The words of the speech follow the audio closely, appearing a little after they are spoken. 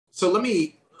So let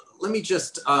me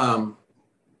just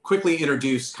quickly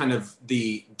introduce kind of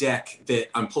the deck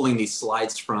that I'm pulling these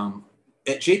slides from.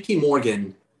 At JP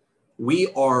Morgan, we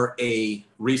are a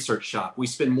research shop. We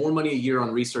spend more money a year on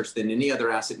research than any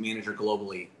other asset manager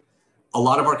globally. A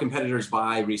lot of our competitors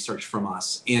buy research from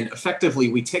us, and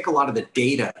effectively we take a lot of the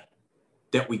data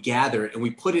that we gather and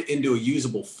we put it into a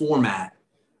usable format.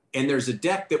 And there's a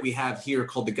deck that we have here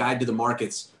called the Guide to the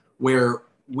Markets, where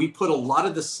we put a lot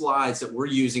of the slides that we're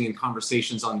using in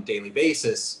conversations on a daily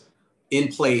basis in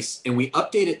place, and we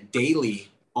update it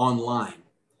daily online.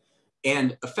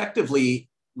 And effectively,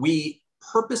 we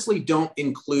purposely don't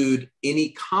include any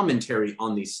commentary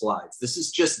on these slides. This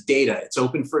is just data. It's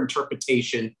open for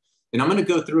interpretation. And I'm going to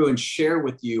go through and share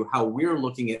with you how we're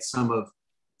looking at some of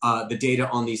the data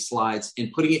on these slides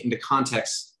and putting it into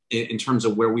context in terms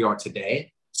of where we are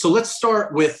today. So let's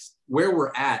start with where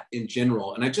we're at in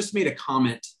general. And I just made a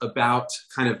comment about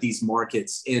kind of these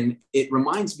markets, and it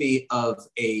reminds me of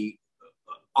a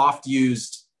oft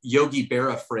used Yogi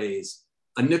Berra phrase,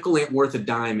 a nickel ain't worth a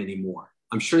dime anymore.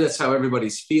 I'm sure that's how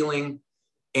everybody's feeling.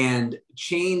 And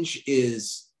change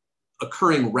is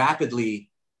occurring rapidly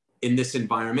in this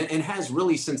environment and has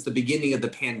really since the beginning of the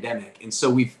pandemic. And so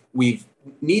we've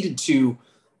needed to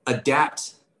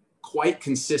adapt quite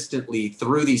consistently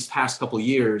through these past couple of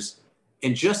years.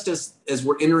 And just as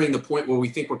we're entering the point where we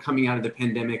think we're coming out of the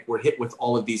pandemic, we're hit with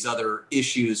all of these other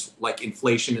issues like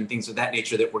inflation and things of that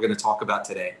nature that we're going to talk about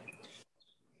today.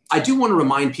 I do want to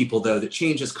remind people, though, that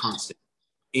change is constant.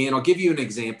 And I'll give you an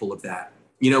example of that.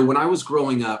 You know, when I was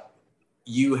growing up,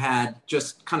 you had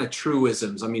just kind of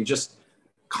truisms. I mean, just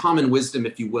common wisdom,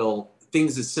 if you will,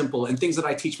 things as simple and things that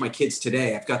I teach my kids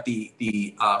today. I've got the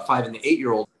 5 and the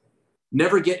 8-year-old.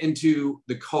 Never get into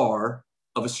the car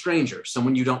of a stranger,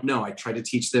 someone you don't know. I try to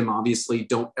teach them, obviously,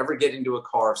 don't ever get into a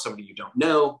car of somebody you don't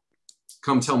know.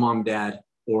 Come tell mom, dad,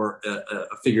 or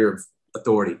a figure of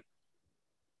authority.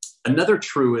 Another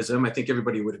truism, I think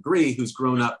everybody would agree, who's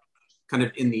grown up kind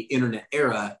of in the internet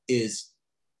era, is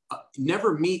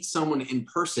never meet someone in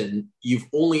person you've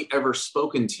only ever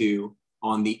spoken to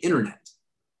on the internet.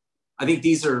 I think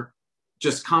these are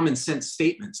just common sense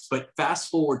statements, but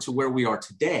fast forward to where we are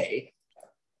today,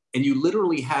 and you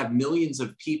literally have millions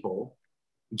of people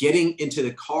getting into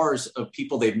the cars of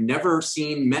people they've never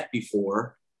seen, met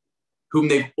before, whom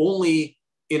they've only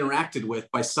interacted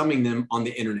with by summoning them on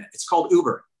the internet. It's called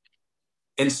Uber.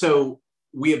 And so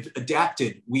we have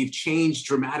adapted. We've changed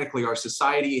dramatically our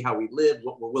society, how we live,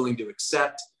 what we're willing to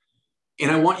accept.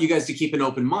 And I want you guys to keep an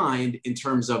open mind in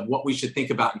terms of what we should think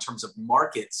about in terms of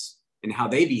markets and how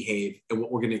they behave and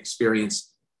what we're going to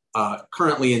experience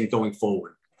currently and going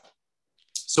forward.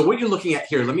 So what you're looking at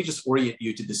here, let me just orient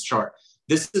you to this chart.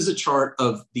 This is a chart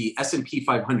of the S&P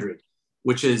 500,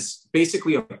 which is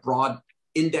basically a broad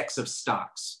index of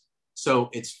stocks. So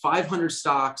it's 500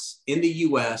 stocks in the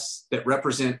US that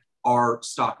represent our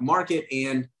stock market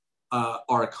and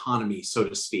our economy, so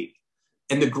to speak.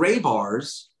 And the gray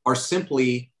bars are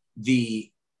simply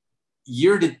the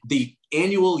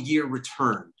annual year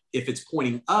return. If it's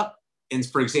pointing up, and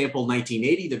for example,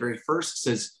 1980, the very first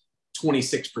says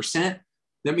 26%,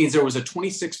 that means there was a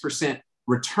 26%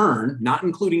 return, not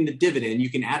including the dividend.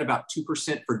 You can add about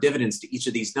 2% for dividends to each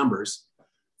of these numbers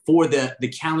for the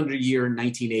calendar year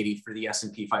 1980 for the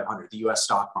S&P 500, the US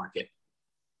stock market.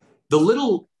 The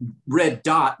little red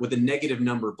dot with a negative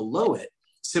number below it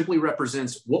simply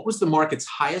represents what was the market's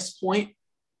highest point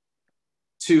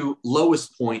to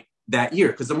lowest point that year,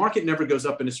 because the market never goes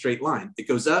up in a straight line. It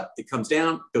goes up, it comes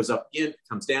down, goes up again, it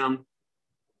comes down.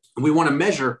 And we want to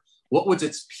measure what was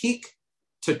its peak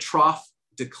to trough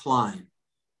decline.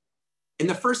 And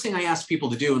the first thing I ask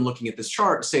people to do in looking at this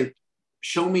chart is say,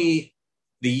 show me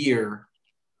the year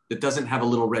that doesn't have a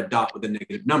little red dot with a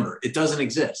negative number. It doesn't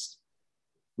exist.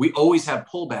 We always have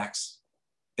pullbacks,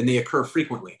 and they occur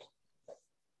frequently.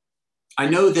 I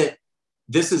know that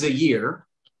this is a year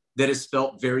that has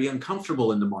felt very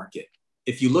uncomfortable in the market.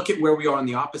 If you look at where we are on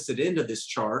the opposite end of this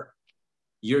chart,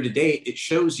 year to date, it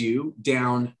shows you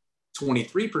down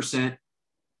 23%,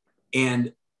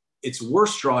 and its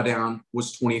worst drawdown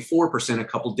was 24% a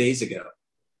couple days ago.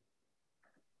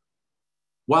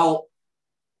 While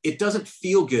it doesn't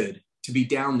feel good to be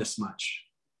down this much,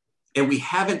 and we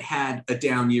haven't had a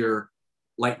down year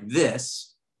like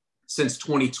this since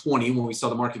 2020, when we saw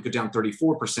the market go down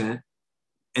 34%,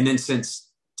 and then since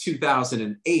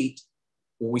 2008,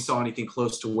 when we saw anything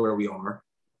close to where we are,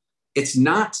 it's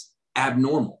not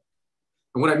abnormal.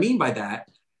 And what I mean by that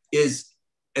is,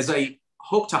 as I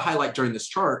hope to highlight during this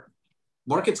chart,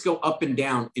 markets go up and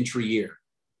down intra-year.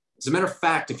 As a matter of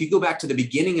fact, if you go back to the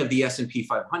beginning of the S&P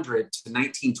 500 to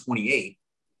 1928,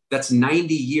 That's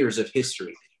 90 years of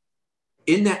history.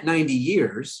 In that 90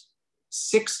 years,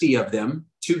 60 of them,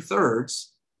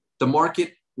 2/3, the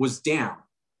market was down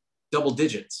double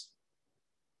digits.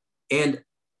 And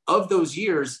of those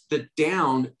years, the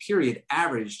down period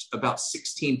averaged about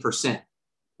 16%,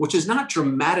 which is not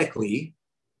dramatically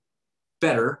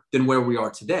better than where we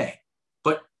are today.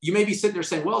 But you may be sitting there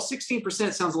saying, well,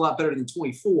 16% sounds a lot better than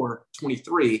 24,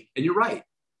 23, and you're right.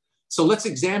 So let's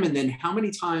examine then how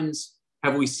many times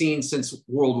have we seen since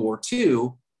World War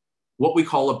II what we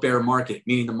call a bear market,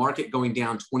 meaning the market going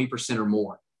down 20% or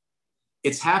more.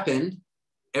 It's happened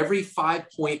every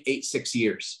 5.86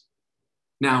 years.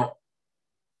 Now,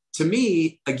 to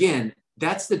me, again,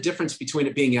 that's the difference between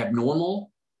it being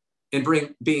abnormal and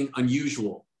being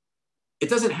unusual. It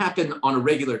doesn't happen on a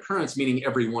regular occurrence, meaning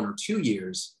every 1 or 2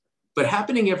 years, but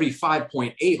happening every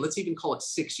 5.8, let's even call it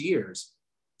 6 years,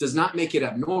 does not make it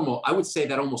abnormal. I would say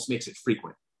that almost makes it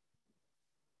frequent.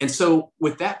 And so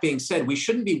with that being said, we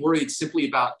shouldn't be worried simply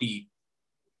about the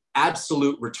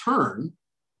absolute return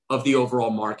of the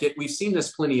overall market. We've seen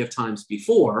this plenty of times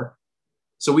before.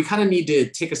 So we kind of need to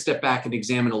take a step back and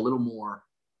examine a little more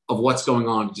of what's going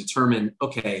on to determine,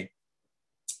 okay,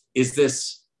 is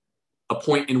this a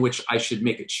point in which I should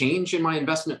make a change in my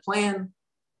investment plan?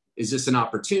 Is this an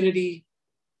opportunity?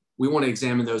 We want to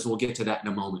examine those, and we'll get to that in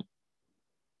a moment.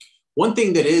 One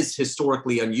thing that is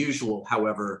historically unusual,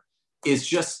 however, is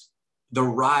just the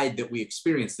ride that we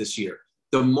experienced this year.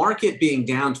 The market being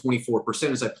down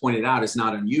 24%, as I pointed out, is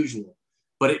not unusual,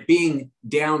 but it being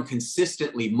down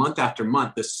consistently month after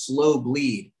month, the slow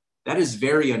bleed, that is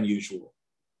very unusual.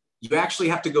 You actually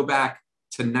have to go back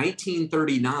to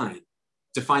 1939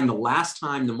 to find the last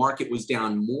time the market was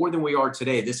down more than we are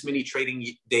today, this many trading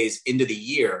days into the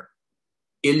year,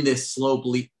 in this slow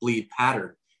bleed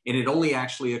pattern. And it only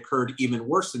actually occurred even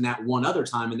worse than that one other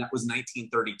time, and that was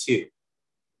 1932.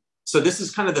 So this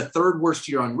is kind of the third worst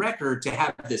year on record to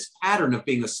have this pattern of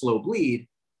being a slow bleed,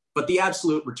 but the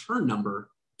absolute return number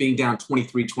being down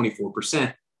 23,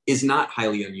 24% is not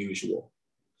highly unusual.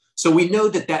 So we know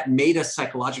that that made us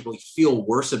psychologically feel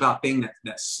worse about being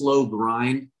that slow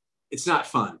grind. It's not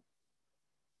fun.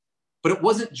 But it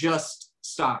wasn't just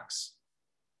stocks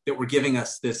that were giving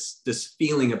us this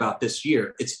feeling about this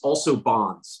year. It's also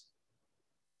bonds.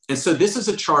 And so this is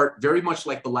a chart very much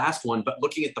like the last one, but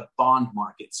looking at the bond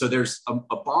market. So there's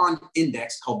a bond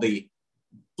index called the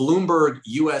Bloomberg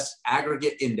US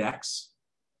Aggregate Index.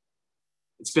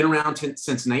 It's been around since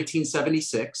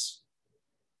 1976.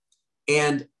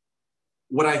 And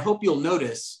what I hope you'll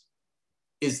notice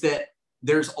is that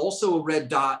there's also a red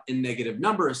dot and negative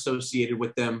number associated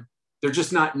with them. They're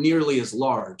just not nearly as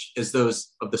large as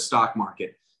those of the stock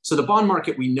market. So the bond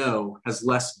market, we know, has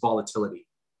less volatility.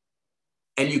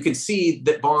 And you can see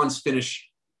that bonds finish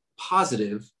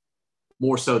positive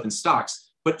more so than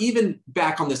stocks. But even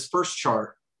back on this first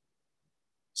chart,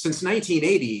 since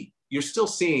 1980, you're still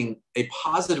seeing a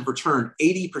positive return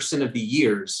 80% of the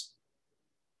years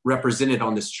represented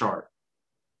on this chart,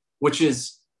 which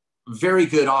is very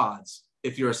good odds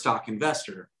if you're a stock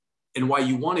investor, and why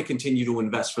you want to continue to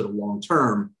invest for the long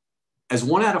term, as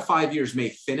 1 out of 5 years may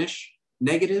finish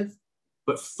negative,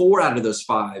 but 4 out of those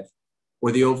 5,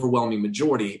 or the overwhelming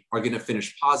majority, are going to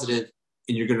finish positive,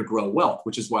 and you're going to grow wealth,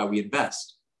 which is why we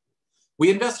invest. We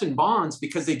invest in bonds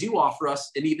because they do offer us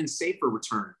an even safer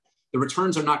return. The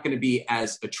returns are not going to be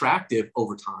as attractive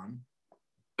over time,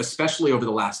 especially over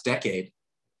the last decade.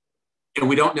 And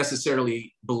we don't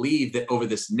necessarily believe that over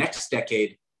this next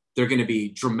decade, they're going to be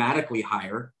dramatically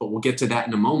higher, but we'll get to that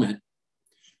in a moment.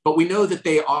 But we know that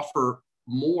they offer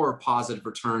more positive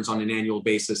returns on an annual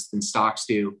basis than stocks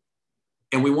do.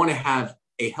 And we want to have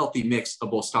a healthy mix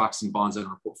of both stocks and bonds in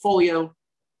our portfolio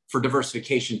for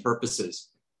diversification purposes.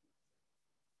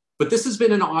 But this has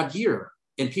been an odd year,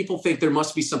 and people think there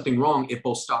must be something wrong if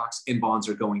both stocks and bonds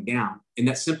are going down. And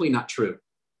that's simply not true.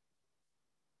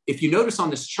 If you notice on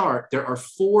this chart, there are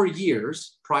 4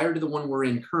 years prior to the one we're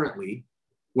in currently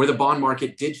where the bond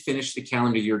market did finish the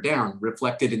calendar year down,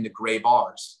 reflected in the gray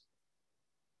bars.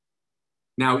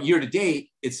 Now, year to date,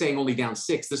 it's saying only down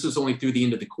 6. This was only through the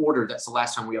end of the quarter. That's the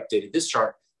last time we updated this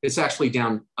chart. It's actually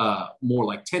down more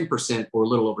like 10% or a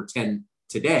little over 10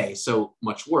 today, so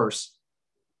much worse.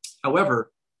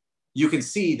 However, you can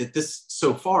see that this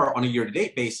so far on a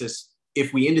year-to-date basis,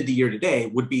 if we ended the year today,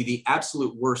 would be the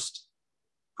absolute worst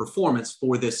performance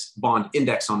for this bond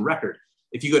index on record.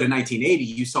 If you go to 1980,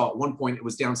 you saw at one point it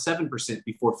was down 7%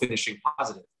 before finishing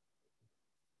positive.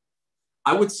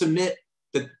 I would submit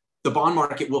that the bond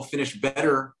market will finish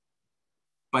better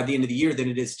by the end of the year than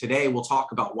it is today. We'll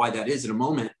talk about why that is in a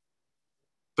moment.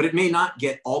 But it may not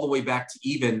get all the way back to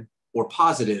even or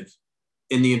positive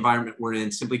in the environment we're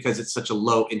in simply because it's such a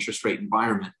low interest rate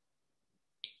environment.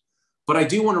 But I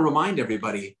do want to remind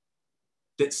everybody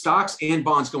that stocks and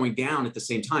bonds going down at the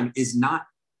same time is not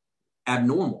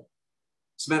abnormal.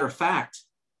 As a matter of fact,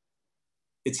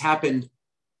 it's happened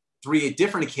 3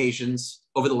 different occasions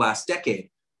over the last decade.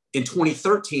 In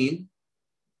 2013,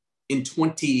 in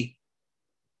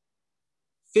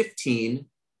 2015,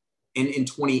 and in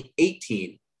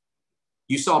 2018,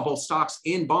 you saw both stocks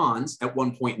and bonds at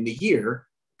one point in the year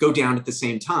go down at the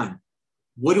same time.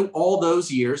 What do all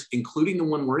those years, including the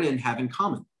one we're in, have in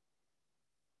common?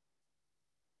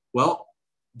 Well,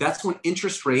 that's when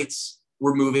interest rates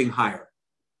were moving higher.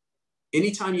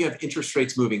 Anytime you have interest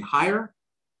rates moving higher,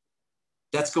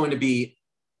 that's going to be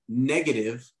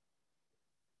negative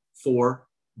for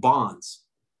bonds.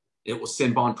 It will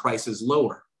send bond prices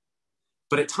lower.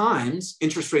 But at times,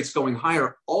 interest rates going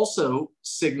higher also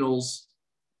signals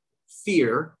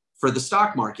fear for the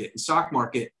stock market. The stock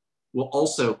market will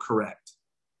also correct.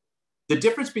 The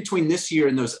difference between this year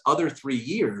and those other 3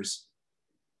 years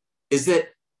is that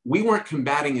we weren't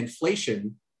combating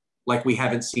inflation like we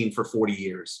haven't seen for 40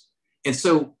 years. And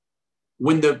so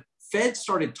when the Fed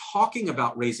started talking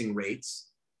about raising rates,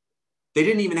 they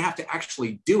didn't even have to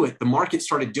actually do it. The market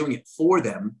started doing it for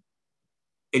them.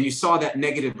 And you saw that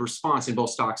negative response in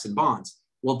both stocks and bonds.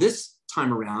 Well, this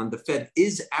time around, the Fed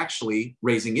is actually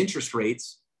raising interest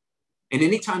rates. And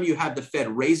anytime you have the Fed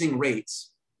raising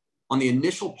rates on the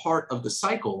initial part of the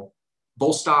cycle,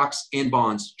 both stocks and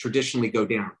bonds traditionally go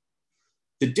down.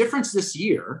 The difference this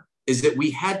year is that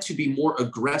we had to be more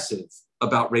aggressive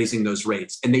about raising those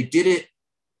rates, and they did it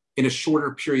in a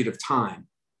shorter period of time.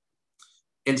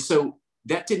 And so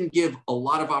that didn't give a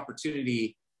lot of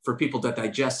opportunity for people to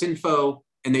digest info,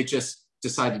 and they just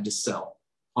decided to sell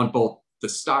on both the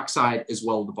stock side as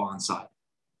well as the bond side.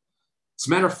 As a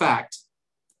matter of fact,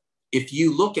 if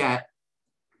you look at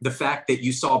the fact that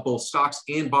you saw both stocks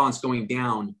and bonds going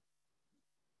down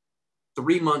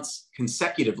 3 months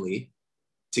consecutively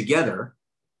together,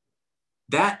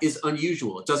 that is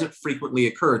unusual. It doesn't frequently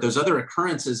occur. Those other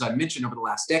occurrences I mentioned over the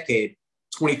last decade,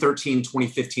 2013,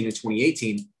 2015, and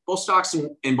 2018, both stocks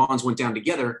and bonds went down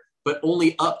together, but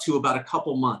only up to about a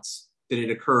couple months did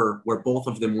it occur where both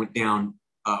of them went down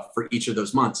for each of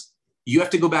those months. You have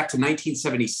to go back to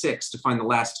 1976 to find the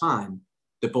last time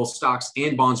that both stocks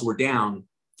and bonds were down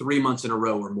 3 months in a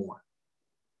row or more.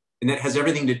 And that has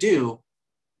everything to do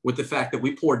with the fact that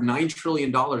we poured $9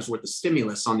 trillion worth of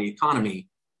stimulus on the economy,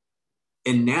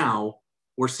 and now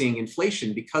we're seeing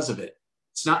inflation because of it.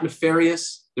 It's not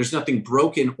nefarious. There's nothing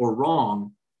broken or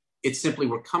wrong. It's simply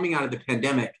we're coming out of the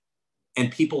pandemic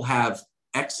and people have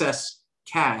excess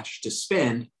cash to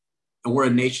spend, and we're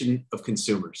a nation of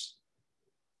consumers.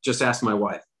 Just ask my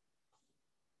wife.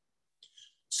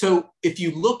 So if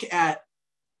you look at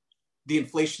the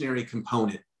inflationary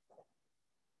component,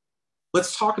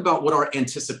 let's talk about what our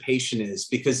anticipation is,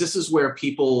 because this is where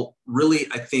people really,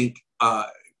 I think,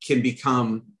 can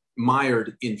become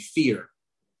mired in fear.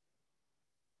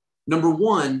 Number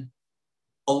one,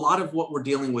 a lot of what we're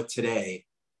dealing with today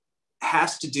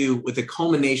has to do with a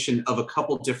culmination of a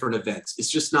couple different events. It's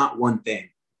just not one thing.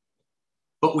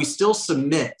 But we still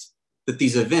submit that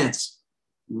these events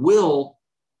will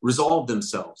resolve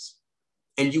themselves,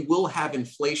 and you will have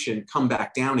inflation come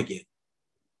back down again.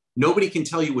 Nobody can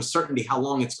tell you with certainty how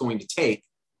long it's going to take.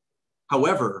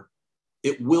 However,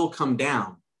 it will come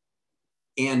down.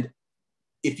 And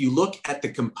if you look at the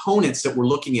components that we're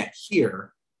looking at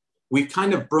here, we've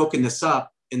kind of broken this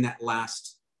up in that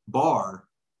last bar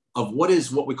of what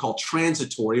is what we call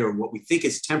transitory, or what we think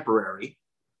is temporary,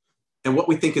 and what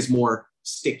we think is more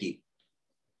sticky.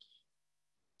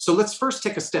 So let's first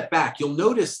take a step back. You'll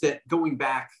notice that going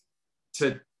back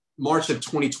to March of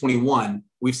 2021,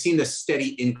 we've seen this steady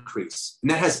increase.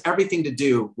 And that has everything to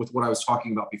do with what I was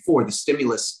talking about before, the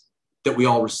stimulus that we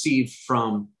all received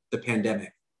from the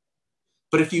pandemic.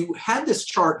 But if you had this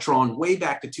chart drawn way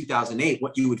back to 2008,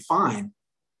 what you would find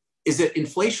is that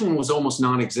inflation was almost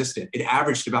non-existent. It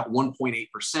averaged about 1.8%.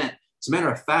 As a matter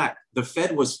of fact, the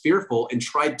Fed was fearful and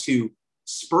tried to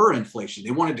spur inflation.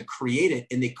 They wanted to create it,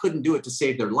 and they couldn't do it to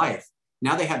save their life.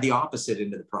 Now they have the opposite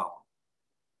end of the problem.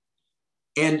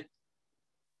 And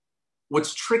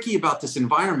what's tricky about this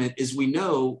environment is we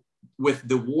know with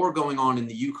the war going on in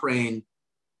the Ukraine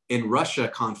and Russia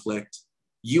conflict,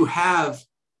 you have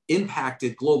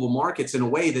impacted global markets in a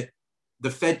way that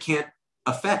the Fed can't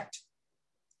affect.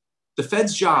 The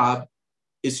Fed's job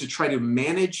is to try to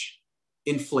manage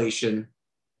inflation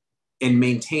and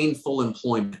maintain full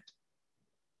employment.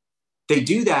 They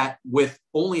do that with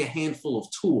only a handful of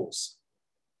tools.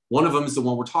 One of them is the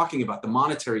one we're talking about, the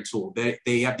monetary tool.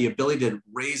 They have the ability to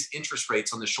raise interest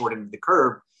rates on the short end of the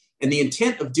curve. And the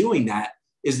intent of doing that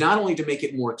is not only to make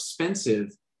it more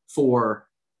expensive for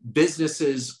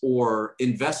businesses or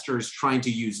investors trying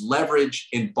to use leverage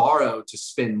and borrow to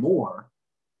spend more,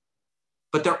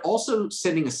 but they're also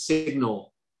sending a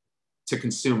signal to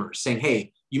consumers saying,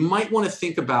 hey, you might want to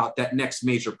think about that next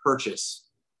major purchase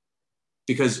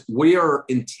because we are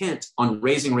intent on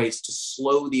raising rates to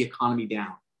slow the economy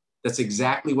down. That's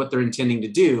exactly what they're intending to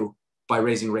do by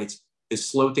raising rates, is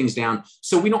slow things down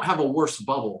so we don't have a worse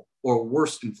bubble or a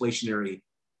worse inflationary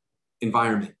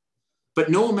environment.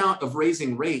 But no amount of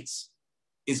raising rates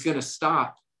is going to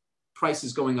stop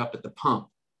prices going up at the pump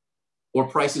or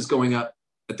prices going up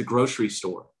at the grocery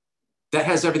store. That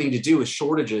has everything to do with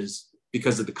shortages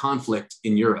because of the conflict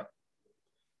in Europe.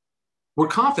 We're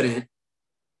confident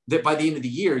that by the end of the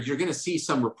year, you're going to see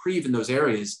some reprieve in those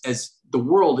areas as the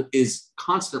world is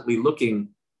constantly looking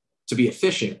to be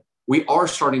efficient. We are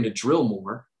starting to drill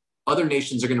more. Other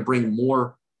nations are going to bring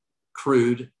more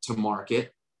crude to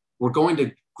market. We're going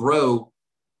to grow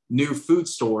new food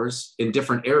stores in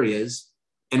different areas,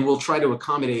 and we'll try to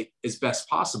accommodate as best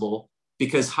possible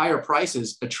because higher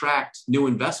prices attract new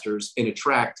investors and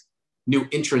attract new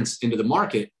entrants into the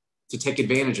market to take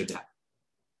advantage of that.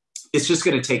 It's just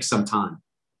going to take some time.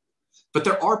 But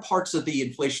there are parts of the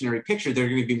inflationary picture that are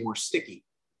going to be more sticky.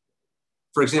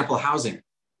 For example, housing.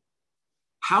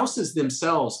 Houses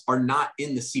themselves are not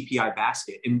in the CPI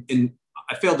basket. And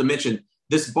I failed to mention,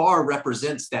 this bar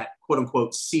represents that quote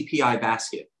unquote CPI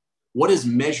basket. What is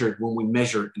measured when we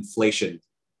measure inflation?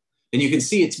 And you can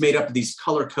see it's made up of these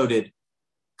color-coded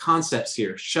concepts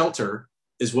here. Shelter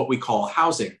is what we call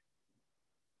housing.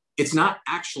 It's not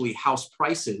actually house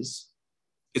prices.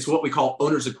 It's what we call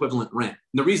owner's equivalent rent.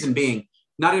 And the reason being,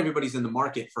 not everybody's in the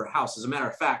market for a house. As a matter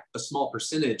of fact, a small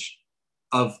percentage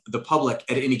of the public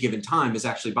at any given time is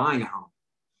actually buying a home.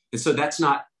 And so that's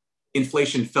not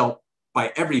inflation felt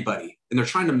by everybody. And they're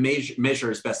trying to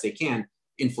measure as best they can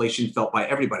inflation felt by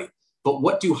everybody. But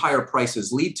what do higher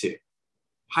prices lead to?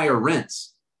 Higher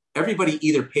rents. Everybody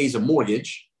either pays a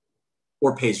mortgage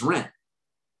or pays rent.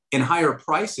 And higher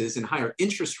prices and higher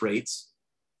interest rates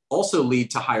also lead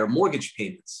to higher mortgage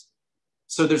payments.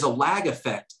 So there's a lag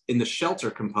effect in the shelter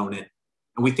component,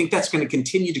 and we think that's going to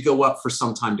continue to go up for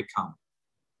some time to come.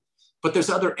 But there's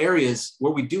other areas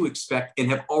where we do expect and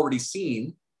have already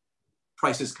seen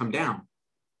prices come down.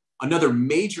 Another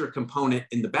major component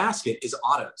in the basket is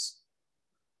autos.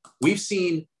 We've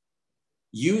seen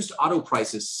used auto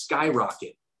prices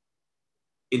skyrocket.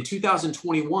 In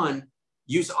 2021,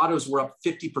 used autos were up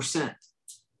 50%.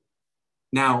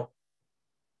 Now,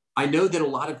 I know that a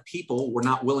lot of people were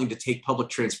not willing to take public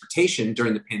transportation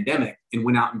during the pandemic and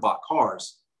went out and bought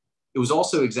cars. It was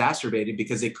also exacerbated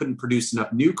because they couldn't produce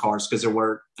enough new cars because there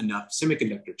weren't enough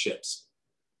semiconductor chips.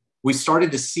 We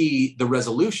started to see the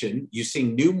resolution. You're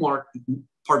seeing more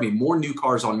new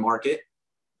cars on market,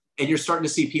 and you're starting to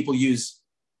see people use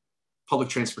public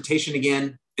transportation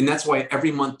again. And that's why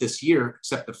every month this year,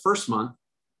 except the first month,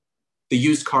 the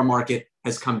used car market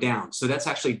has come down. So that's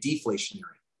actually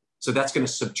deflationary. So that's going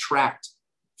to subtract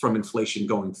from inflation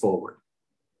going forward.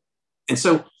 And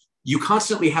so you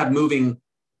constantly have moving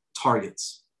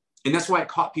targets. And that's why it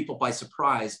caught people by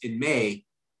surprise in May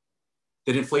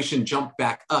that inflation jumped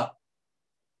back up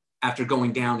after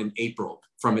going down in April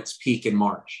from its peak in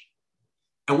March.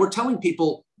 And we're telling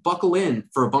people, buckle in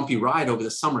for a bumpy ride over the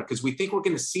summer because we think we're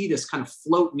going to see this kind of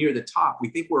float near the top. We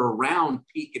think we're around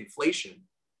peak inflation.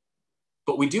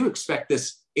 But we do expect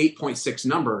this 8.6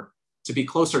 number to be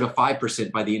closer to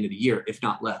 5% by the end of the year, if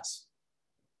not less.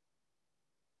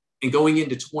 And going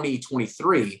into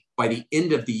 2023, by the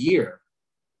end of the year,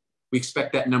 we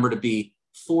expect that number to be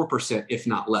 4%, if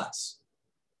not less.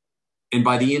 And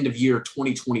by the end of year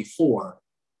 2024,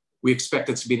 we expect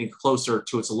it to be closer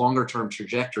to its longer-term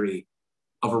trajectory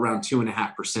of around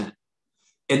 2.5%.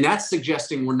 And that's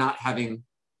suggesting we're not having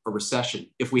a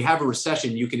recession. If we have a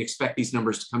recession, you can expect these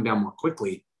numbers to come down more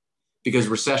quickly because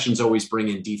recessions always bring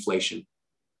in deflation.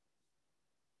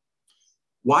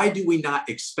 Why do we not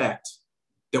expect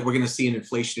that we're going to see an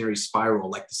inflationary spiral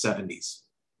like the 70s?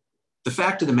 The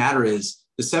fact of the matter is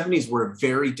the 70s were a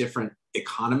very different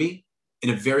economy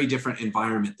and a very different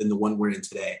environment than the one we're in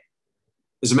today.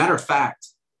 As a matter of fact,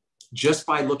 just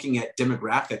by looking at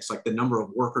demographics, like the number of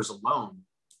workers alone,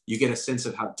 you get a sense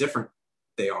of how different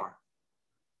they are.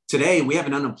 Today, we have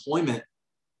an unemployment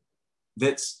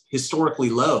that's historically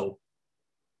low,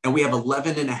 and we have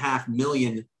 11.5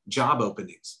 million job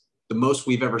openings, the most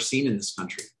we've ever seen in this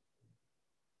country.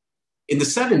 In the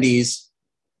 70s,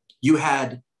 you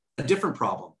had a different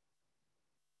problem.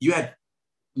 You had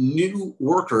new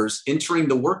workers entering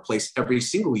the workplace every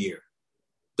single year.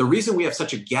 The reason we have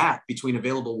such a gap between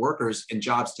available workers and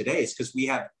jobs today is because we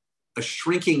have a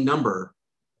shrinking number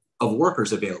of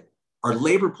workers available. Our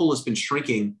labor pool has been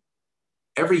shrinking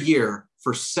every year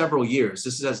for several years.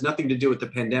 This has nothing to do with the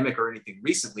pandemic or anything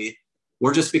recently.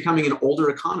 We're just becoming an older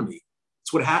economy.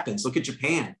 It's what happens. Look at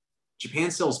Japan.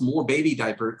 Japan sells more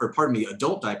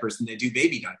adult diapers than they do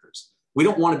baby diapers. We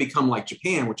don't want to become like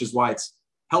Japan, which is why it's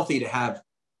healthy to have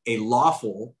a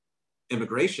lawful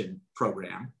immigration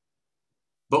program.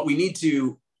 But we need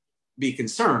to be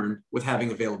concerned with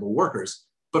having available workers.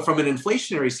 But from an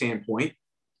inflationary standpoint,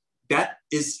 that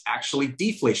is actually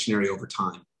deflationary over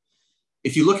time.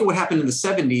 If you look at what happened in the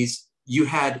 70s, you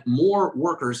had more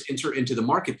workers enter into the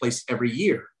marketplace every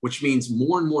year, which means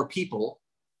more and more people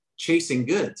chasing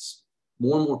goods,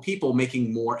 more and more people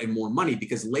making more and more money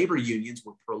because labor unions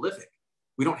were prolific.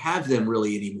 We don't have them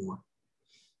really anymore.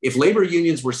 If labor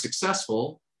unions were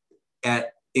successful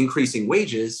at increasing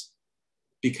wages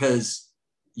because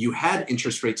you had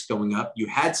interest rates going up, you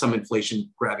had some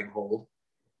inflation grabbing hold,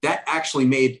 that actually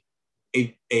made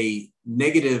a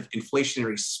negative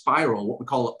inflationary spiral, what we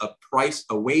call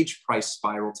a wage price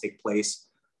spiral, take place,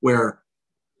 where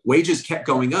wages kept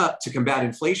going up to combat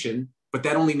inflation, but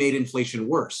that only made inflation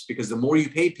worse because the more you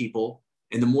paid people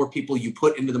and the more people you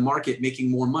put into the market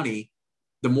making more money,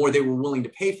 the more they were willing to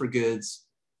pay for goods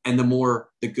and the more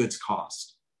the goods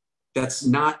cost. That's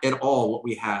not at all what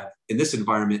we have in this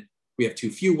environment. We have too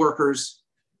few workers,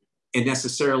 and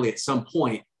necessarily at some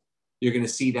point, you're going to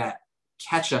see that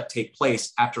catch up take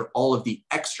place after all of the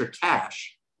extra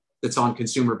cash that's on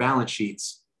consumer balance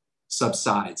sheets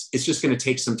subsides. It's just going to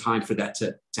take some time for that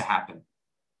to happen.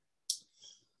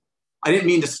 I didn't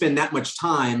mean to spend that much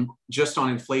time just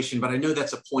on inflation, but I know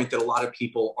that's a point that a lot of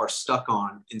people are stuck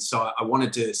on. And so I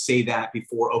wanted to say that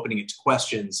before opening it to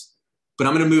questions, but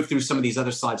I'm going to move through some of these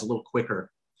other slides a little quicker.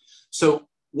 So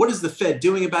what is the Fed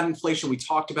doing about inflation? We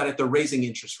talked about it. They're raising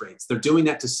interest rates. They're doing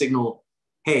that to signal,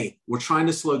 hey, we're trying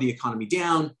to slow the economy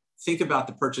down. Think about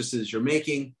the purchases you're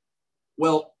making.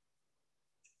 Well,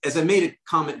 as I made a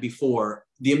comment before,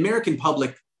 the American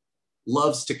public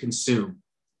loves to consume.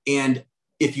 And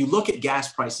if you look at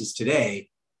gas prices today,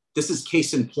 this is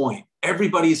case in point.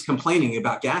 Everybody's complaining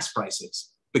about gas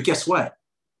prices. But guess what?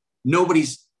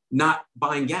 Nobody's not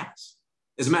buying gas.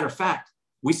 As a matter of fact,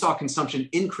 we saw consumption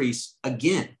increase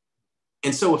again.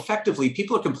 And so effectively,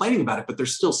 people are complaining about it, but they're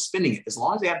still spending it. As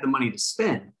long as they have the money to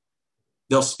spend,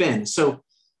 they'll spend. So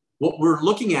what we're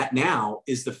looking at now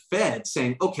is the Fed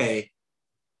saying, okay,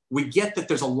 we get that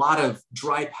there's a lot of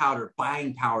dry powder,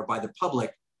 buying power by the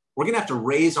public. We're going to have to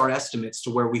raise our estimates to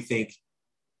where we think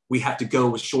we have to go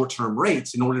with short-term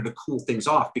rates in order to cool things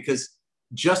off. Because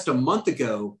just a month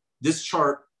ago, this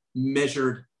chart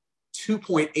measured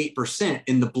 2.8%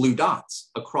 in the blue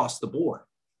dots across the board.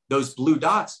 Those blue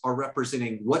dots are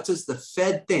representing what does the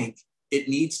Fed think it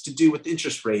needs to do with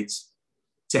interest rates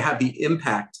to have the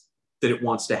impact that it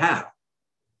wants to have.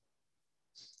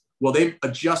 Well, they've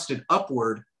adjusted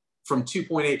upward from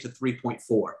 2.8 to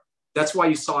 3.4. That's why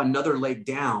you saw another leg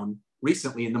down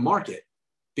recently in the market,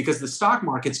 because the stock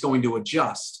market's going to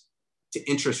adjust to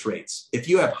interest rates. If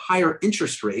you have higher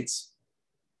interest rates,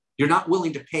 you're not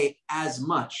willing to pay as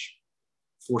much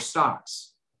for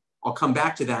stocks. I'll come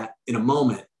back to that in a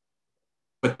moment.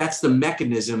 But that's the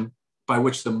mechanism by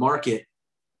which the market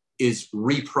is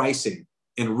repricing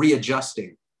and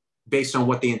readjusting based on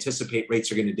what they anticipate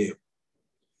rates are going to do.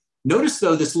 Notice,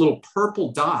 though, this little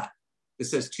purple dot that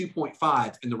says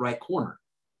 2.5 in the right corner.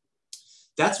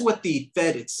 That's what the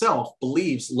Fed itself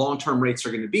believes long-term rates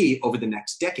are going to be over the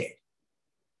next decade.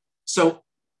 So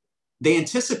they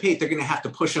anticipate they're going to have to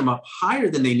push them up higher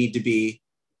than they need to be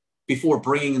before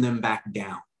bringing them back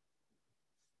down.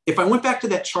 If I went back to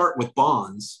that chart with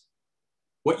bonds,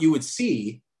 what you would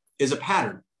see is a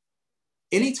pattern.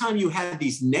 Anytime you had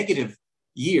these negative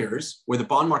years where the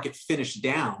bond market finished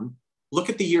down, look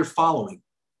at the year following.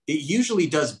 It usually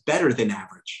does better than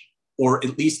average, or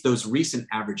at least those recent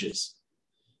averages.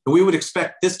 And we would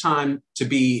expect this time to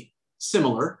be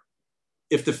similar.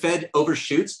 If the Fed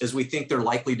overshoots, as we think they're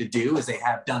likely to do, as they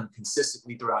have done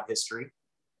consistently throughout history,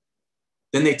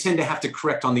 then they tend to have to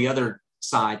correct on the other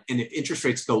side. And if interest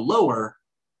rates go lower,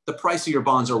 the price of your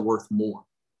bonds are worth more.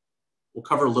 We'll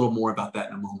cover a little more about that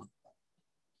in a moment.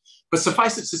 But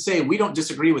suffice it to say, we don't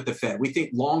disagree with the Fed. We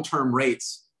think long-term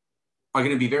rates are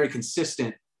going to be very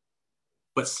consistent,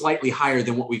 but slightly higher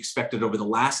than what we expected over the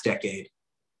last decade.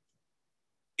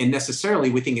 And necessarily,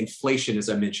 we think inflation, as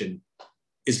I mentioned,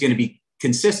 is going to be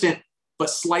consistent, but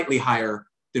slightly higher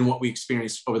than what we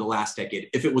experienced over the last decade.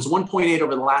 If it was 1.8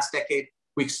 over the last decade,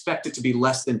 We expect it to be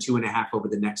less than 2.5 over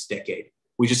the next decade.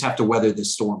 We just have to weather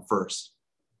this storm first.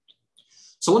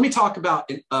 So let me talk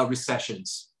about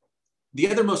recessions. The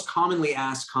other most commonly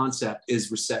asked concept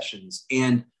is recessions.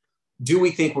 And do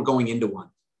we think we're going into one?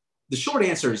 The short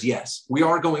answer is yes, we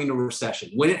are going into a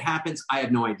recession. When it happens, I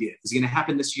have no idea. Is it going to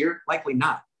happen this year? Likely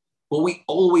not. Well, we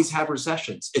always have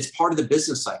recessions. It's part of the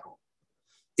business cycle.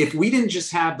 If we didn't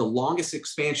just have the longest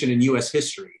expansion in US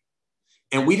history,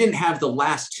 and we didn't have the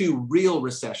last 2 real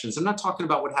recessions, I'm not talking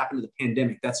about what happened to the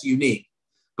pandemic, that's unique,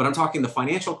 but I'm talking the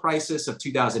financial crisis of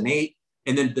 2008,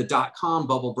 and then the dot-com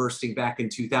bubble bursting back in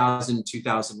 2000,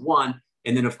 2001,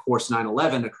 and then of course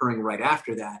 9/11 occurring right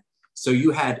after that. So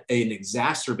you had an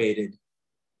exacerbated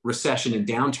recession and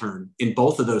downturn in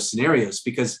both of those scenarios,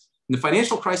 because in the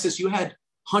financial crisis, you had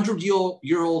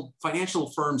 100-year-old financial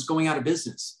firms going out of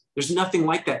business. There's nothing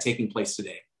like that taking place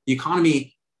today. The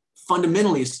economy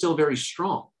fundamentally is still very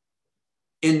strong.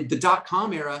 In the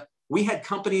dot-com era, we had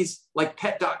companies like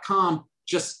pet.com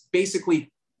just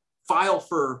basically file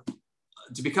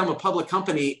to become a public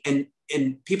company, and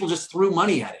people just threw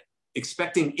money at it,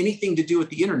 expecting anything to do with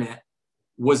the internet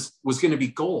was going to be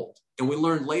gold. And we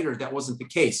learned later that wasn't the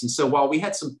case. And so while we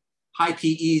had some high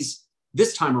PEs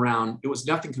this time around, it was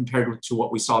nothing compared to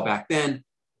what we saw back then.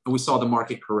 And we saw the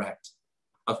market correct,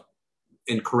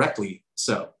 and correctly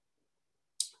so.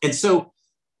 And so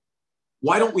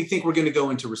why don't we think we're going to go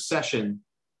into recession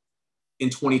in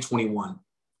 2021?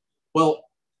 Well,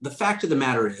 the fact of the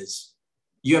matter is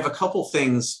you have a couple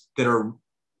things that are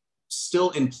still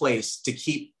in place to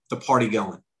keep the party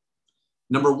going.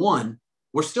 Number one,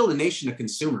 we're still a nation of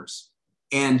consumers,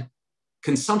 and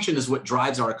consumption is what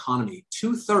drives our economy.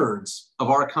 2/3 of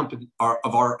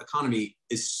our economy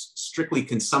is strictly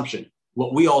consumption,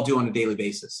 what we all do on a daily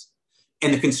basis.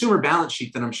 And the consumer balance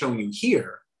sheet that I'm showing you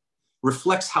here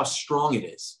reflects how strong it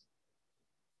is.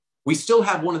 We still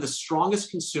have one of the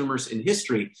strongest consumers in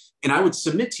history. And I would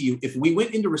submit to you, if we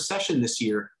went into recession this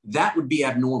year, that would be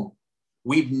abnormal.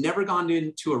 We've never gone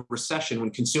into a recession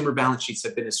when consumer balance sheets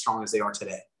have been as strong as they are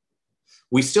today.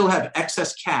 We still have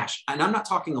excess cash. And I'm not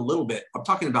talking a little bit, I'm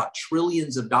talking about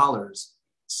trillions of dollars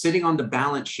sitting on the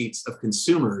balance sheets of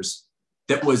consumers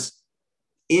that was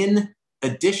in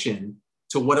addition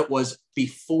to what it was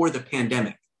before the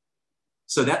pandemic.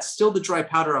 So that's still the dry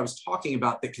powder I was talking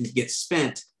about that can get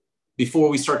spent before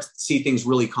we start to see things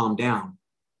really calm down.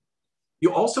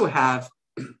 You also have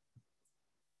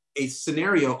a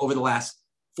scenario over the last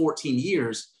 14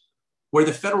 years where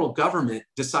the federal government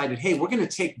decided, hey, we're going to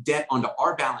take debt onto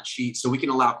our balance sheet so we can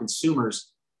allow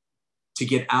consumers to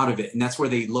get out of it. And that's where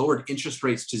they lowered interest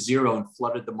rates to 0 and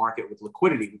flooded the market with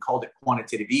liquidity. We called it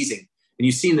quantitative easing. And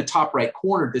you see in the top right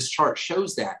corner, this chart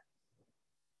shows that.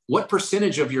 What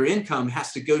percentage of your income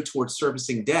has to go towards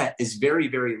servicing debt is very,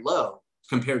 very low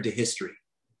compared to history.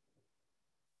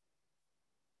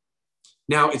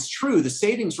 Now, it's true, the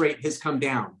savings rate has come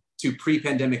down to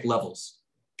pre-pandemic levels.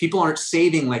 People aren't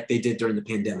saving like they did during the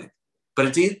pandemic,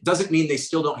 but it doesn't mean they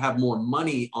still don't have more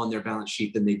money on their balance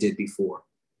sheet than they did before.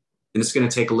 And it's going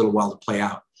to take a little while to play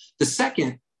out. The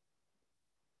second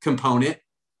component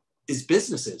is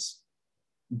businesses.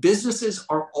 Businesses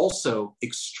are also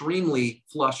extremely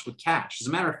flush with cash. As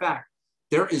a matter of fact,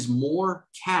 there is more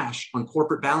cash on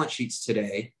corporate balance sheets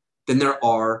today than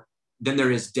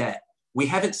there is debt. We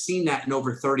haven't seen that in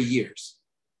over 30 years.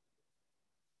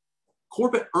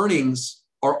 Corporate earnings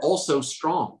are also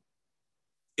strong.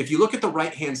 If you look at the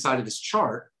right-hand side of this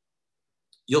chart,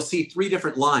 you'll see 3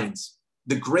 different lines.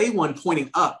 The gray one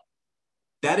pointing up,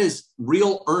 that is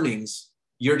real earnings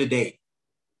year to date.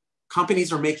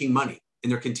 Companies are making money,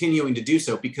 and they're continuing to do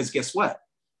so because guess what?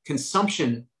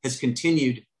 Consumption has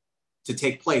continued to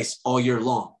take place all year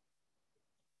long.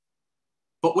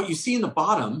 But what you see in the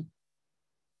bottom,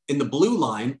 in the blue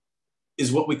line,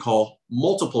 is what we call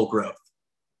multiple growth.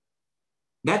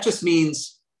 That just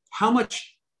means how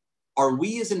much are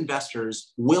we as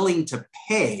investors willing to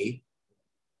pay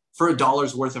for a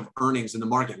dollar's worth of earnings in the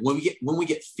market? When we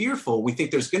get fearful, we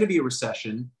think there's going to be a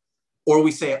recession, or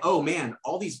we say, oh man,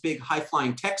 all these big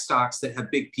high-flying tech stocks that have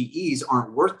big PEs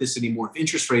aren't worth this anymore. If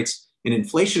interest rates and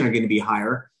inflation are going to be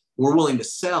higher, we're willing to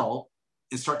sell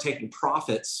and start taking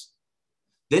profits.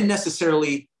 Then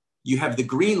necessarily you have the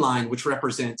green line, which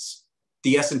represents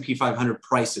the S&P 500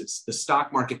 prices, the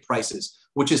stock market prices,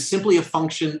 which is simply a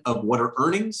function of what are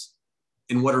earnings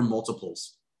and what are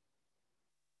multiples.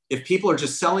 If people are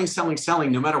just selling,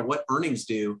 no matter what earnings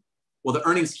do, well, the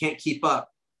earnings can't keep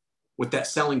up with that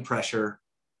selling pressure,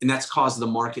 and that's caused the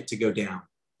market to go down.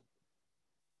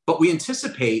 But we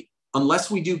anticipate,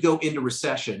 unless we do go into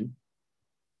recession,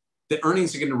 that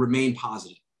earnings are going to remain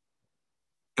positive.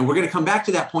 And we're going to come back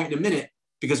to that point in a minute,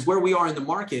 because where we are in the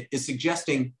market is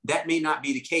suggesting that may not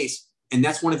be the case. And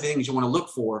that's one of the things you want to look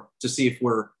for to see if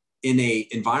we're in an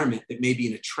environment that may be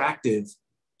an attractive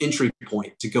entry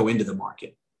point to go into the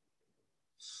market.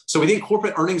 So we think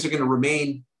corporate earnings are going to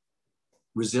remain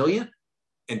resilient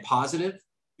and positive.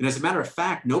 And as a matter of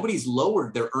fact, nobody's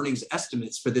lowered their earnings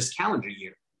estimates for this calendar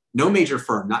year. No major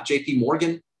firm, not JP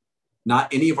Morgan,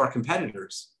 not any of our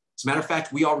competitors. As a matter of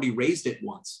fact, we already raised it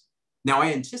once. Now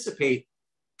I anticipate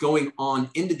going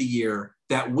on into the year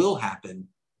that will happen,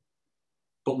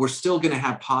 but we're still going to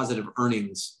have positive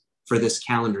earnings for this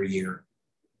calendar year,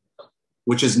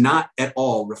 which is not at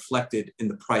all reflected in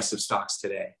the price of stocks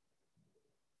today.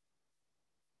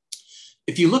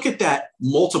 If you look at that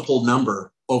multiple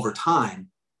number over time,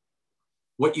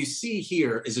 what you see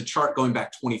here is a chart going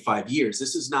back 25 years.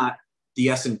 This is not the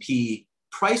S&P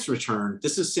price return.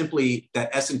 This is simply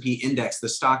that S&P index, the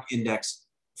stock index,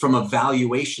 from a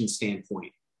valuation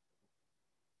standpoint.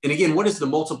 And again, what is the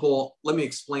multiple? Let me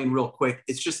explain real quick.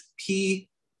 It's just P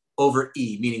over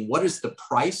E, meaning what is the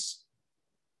price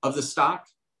of the stock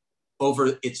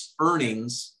over its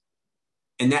earnings?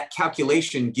 And that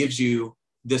calculation gives you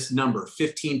this number,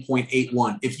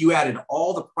 15.81. If you added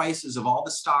all the prices of all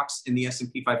the stocks in the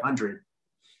S&P 500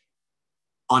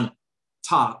 on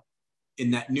top in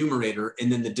that numerator,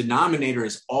 and then the denominator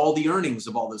is all the earnings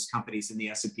of all those companies in the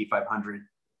S&P 500,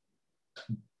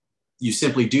 you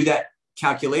simply do that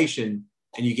calculation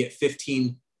and you get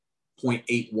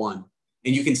 15.81.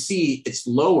 And you can see it's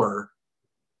lower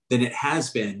than it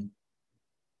has been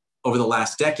over the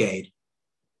last decade,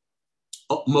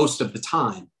 most of the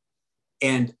time,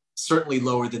 and certainly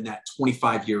lower than that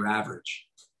 25-year average.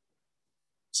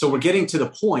 So we're getting to the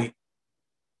point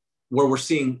where we're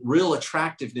seeing real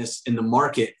attractiveness in the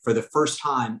market for the first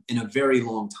time in a very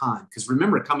long time. Because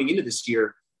remember, coming into this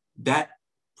year, that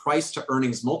price to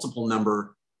earnings multiple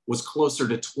number was closer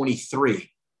to 23.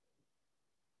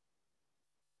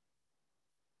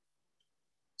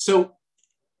 So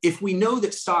if we know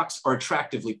that stocks are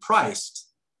attractively priced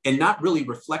and not really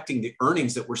reflecting the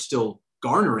earnings that we're still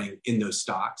garnering in those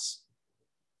stocks,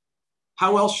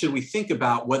 how else should we think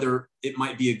about whether it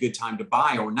might be a good time to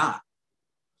buy or not?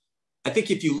 I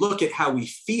think if you look at how we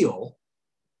feel,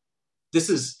 this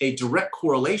is a direct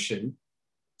correlation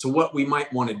to what we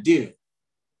might want to do.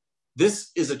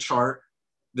 This is a chart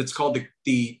that's called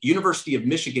the University of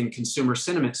Michigan Consumer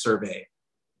Sentiment Survey.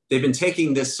 They've been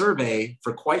taking this survey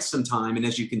for quite some time, and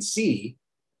as you can see,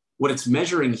 what it's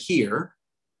measuring here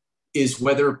is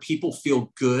whether people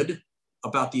feel good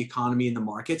about the economy and the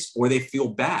markets or they feel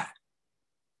bad.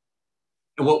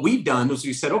 And what we've done was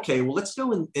we said, okay, well, let's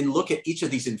go and look at each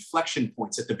of these inflection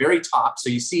points at the very top. So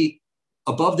you see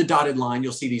above the dotted line,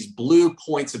 you'll see these blue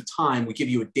points of time. We give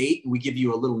you a date and we give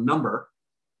you a little number.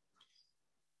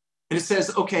 And it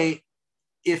says, okay,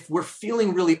 if we're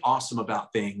feeling really awesome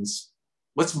about things,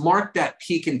 let's mark that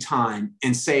peak in time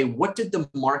and say, what did the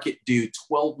market do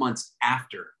 12 months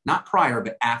after? Not prior,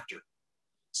 but after.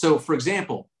 So for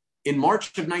example, in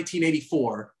March of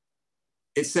 1984,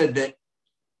 it said that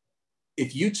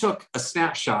if you took a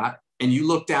snapshot and you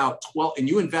looked out 12 and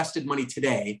you invested money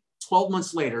today, 12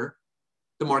 months later,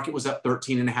 the market was up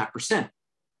 13.5%.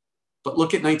 But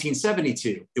look at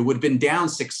 1972, it would have been down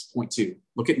 6.2.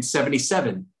 Look at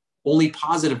 77, only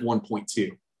positive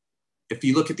 1.2. If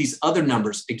you look at these other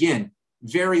numbers, again,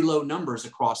 very low numbers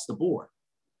across the board.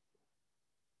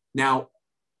 Now,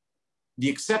 the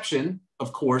exception,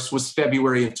 of course, was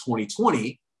February of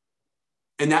 2020.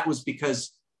 And that was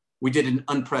because we did an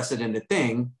unprecedented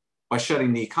thing by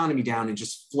shutting the economy down and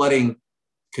just flooding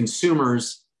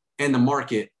consumers and the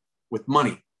market with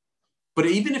money. But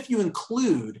even if you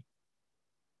include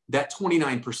that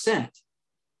 29%,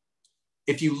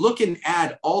 if you look and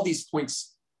add all these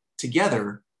points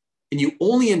together and you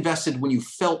only invested when you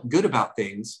felt good about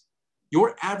things,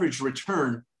 your average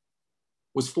return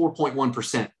was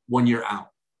 4.1% 1 year out.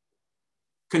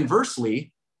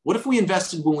 Conversely, what if we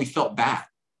invested when we felt bad?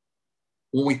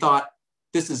 When we thought,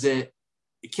 this is it,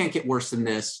 it can't get worse than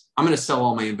this, I'm going to sell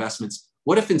all my investments.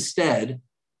 What if instead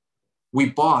we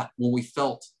bought when we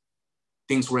felt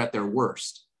things were at their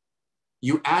worst?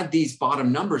 You add these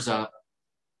bottom numbers up,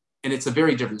 and it's a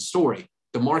very different story.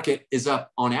 The market is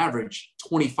up on average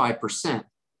 25%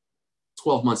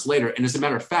 12 months later. And as a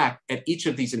matter of fact, at each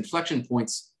of these inflection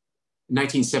points,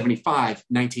 1975,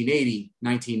 1980,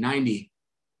 1990,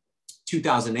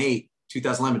 2008,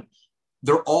 2011,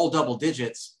 they're all double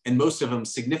digits, and most of them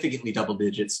significantly double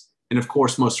digits. And of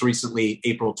course, most recently,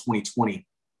 April 2020.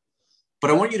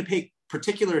 But I want you to pay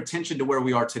particular attention to where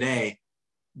we are today.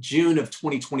 June of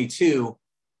 2022,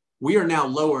 we are now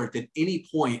lower than any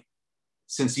point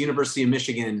since the University of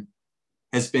Michigan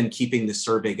has been keeping this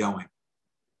survey going.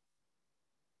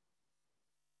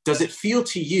 Does it feel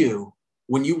to you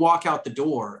when you walk out the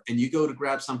door and you go to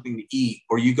grab something to eat,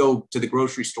 or you go to the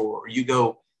grocery store, or you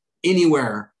go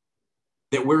anywhere,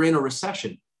 that we're in a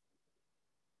recession?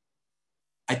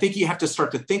 I think you have to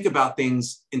start to think about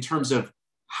things in terms of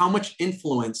how much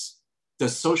influence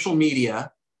does social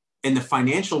media and the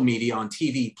financial media on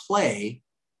TV play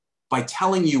by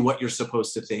telling you what you're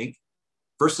supposed to think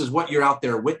versus what you're out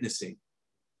there witnessing.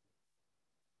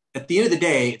 At the end of the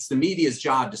day, it's the media's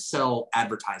job to sell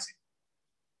advertising.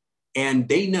 And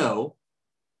they know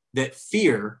that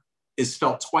fear is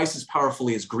felt twice as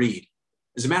powerfully as greed.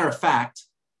 As a matter of fact,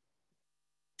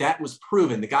 that was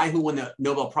proven. The guy who won the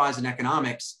Nobel Prize in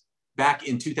economics back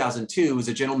in 2002 was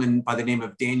a gentleman by the name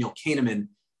of Daniel Kahneman.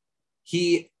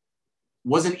 He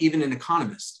wasn't even an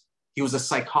economist. He was a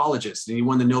psychologist, and he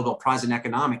won the Nobel Prize in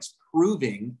economics,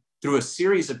 proving through a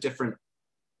series of different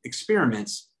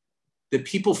experiments that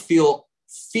people feel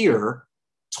fear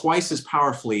twice as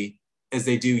powerfully as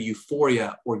they do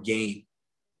euphoria or gain.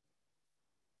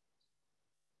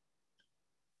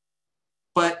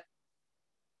 But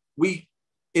we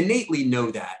innately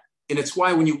know that. And it's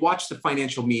why when you watch the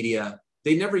financial media,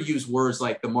 they never use words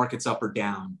like the market's up or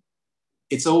down.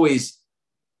 It's always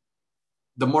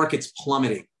the market's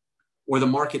plummeting, or the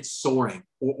market's soaring,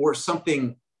 or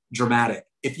something dramatic.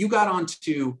 If you got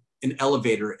onto an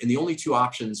elevator and the only two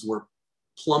options were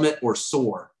plummet or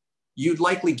soar, you'd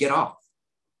likely get off.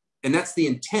 And that's the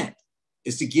intent,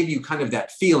 is to give you kind of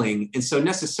that feeling. And so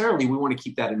necessarily we want to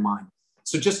keep that in mind.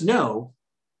 So just know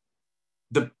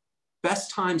the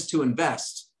best times to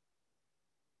invest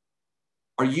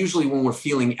are usually when we're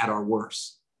feeling at our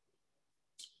worst.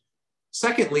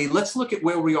 Secondly, let's look at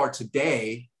where we are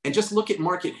today and just look at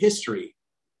market history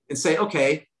and say,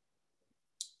 okay,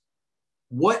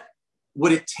 what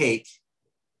would it take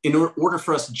in order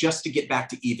for us just to get back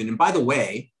to even? And by the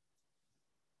way,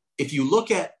 if you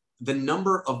look at the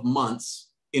number of months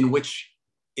in which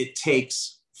it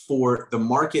takes for the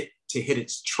market to hit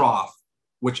its trough,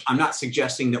 which I'm not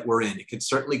suggesting that we're in, it could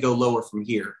certainly go lower from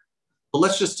here, but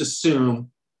let's just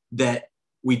assume that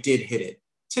we did hit it.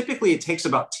 Typically, it takes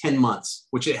about 10 months,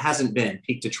 which it hasn't been,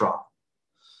 peak to trough.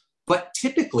 But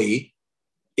typically,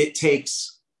 it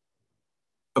takes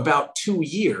about 2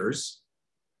 years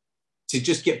to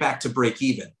just get back to break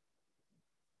even.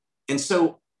 And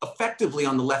so effectively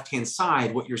on the left-hand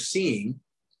side, what you're seeing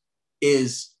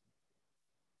is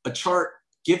a chart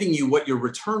giving you what your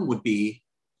return would be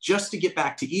just to get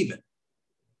back to even.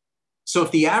 So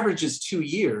if the average is 2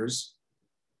 years,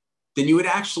 then you would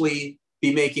actually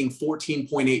be making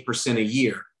 14.8% a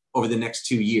year over the next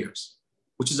 2 years,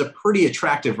 which is a pretty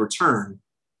attractive return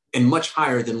and much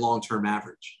higher than long-term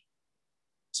average.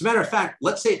 As a matter of fact,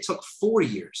 let's say it took 4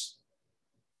 years.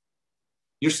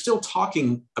 You're still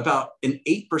talking about an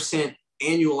 8%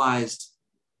 annualized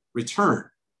return.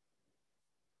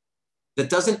 That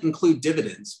doesn't include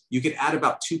dividends. You could add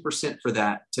about 2% for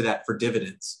that to that for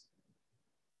dividends.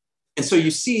 And so you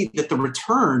see that the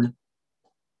return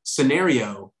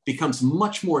scenario becomes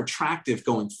much more attractive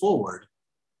going forward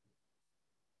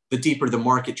the deeper the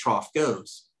market trough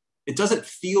goes. It doesn't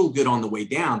feel good on the way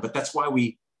down, but that's why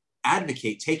we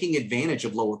advocate taking advantage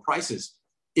of lower prices.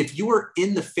 If you are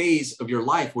in the phase of your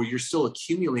life where you're still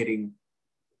accumulating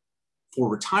for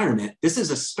retirement, this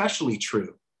is especially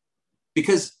true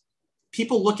because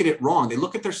people look at it wrong. They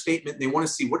look at their statement and they want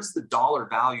to see, what is the dollar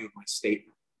value of my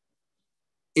statement?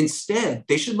 Instead,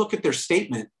 they should look at their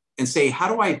statement and say, how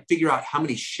do I figure out how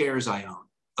many shares I own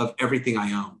of everything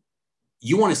I own?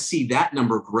 You want to see that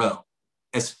number grow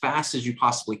as fast as you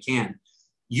possibly can.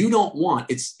 You don't want,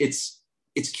 it's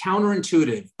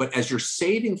counterintuitive, but as you're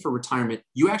saving for retirement,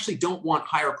 you actually don't want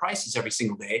higher prices every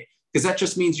single day because that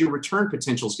just means your return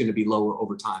potential is going to be lower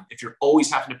over time if you're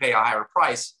always having to pay a higher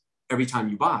price every time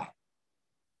you buy.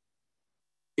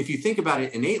 If you think about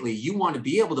it innately, you want to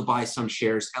be able to buy some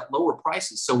shares at lower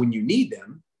prices. So when you need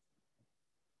them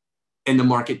and the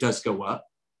market does go up,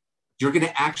 you're going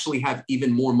to actually have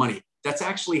even more money. That's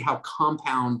actually how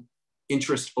compound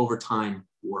interest over time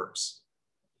works.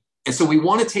 And so we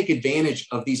want to take advantage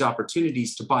of these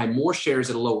opportunities to buy more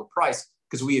shares at a lower price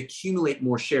because we accumulate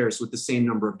more shares with the same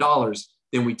number of dollars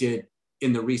than we did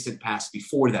in the recent past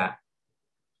before that.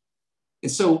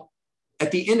 And so at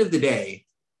the end of the day,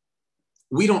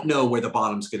 we don't know where the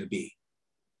bottom's going to be.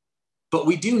 But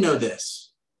we do know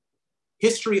this.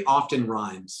 History often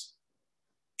rhymes.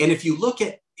 And if you look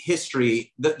at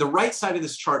history, the right side of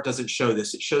this chart doesn't show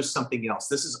this. It shows something else.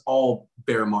 This is all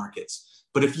bear markets.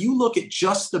 But if you look at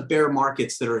just the bear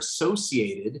markets that are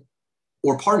associated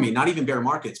or pardon me, not even bear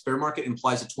markets. Bear market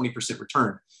implies a 20%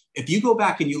 return. If you go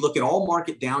back and you look at all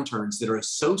market downturns that are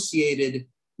associated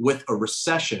with a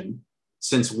recession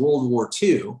since World War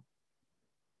II,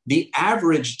 the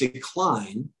average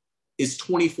decline is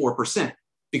 24%.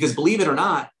 Because believe it or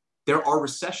not, there are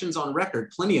recessions on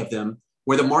record, plenty of them,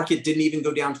 where the market didn't even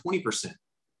go down 20%.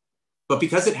 But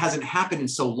because it hasn't happened in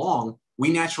so long,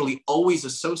 we naturally always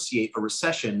associate a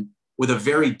recession with a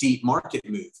very deep market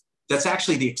move. That's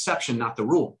actually the exception, not the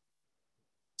rule.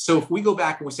 So if we go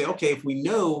back and we say, okay, if we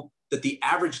know that the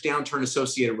average downturn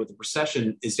associated with the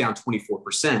recession is down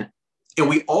 24%, and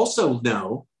we also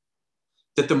know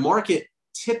that the market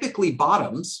typically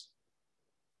bottoms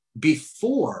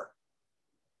before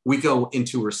we go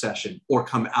into recession or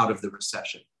come out of the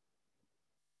recession.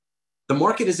 The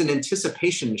market is an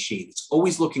anticipation machine. It's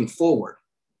always looking forward.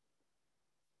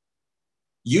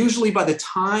 Usually by the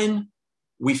time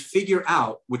we figure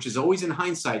out, which is always in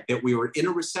hindsight, that we were in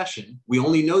a recession, we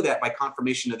only know that by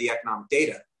confirmation of the economic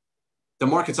data, the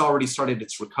market's already started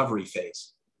its recovery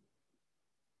phase.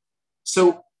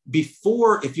 So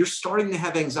before, if you're starting to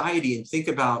have anxiety and think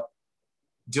about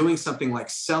doing something like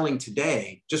selling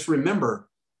today, just remember,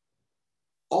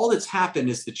 all that's happened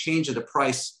is the change of the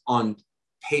price on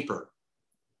paper.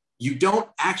 You don't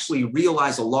actually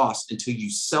realize a loss until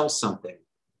you sell something.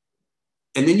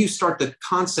 And then you start the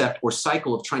concept or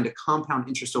cycle of trying to compound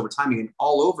interest over time again,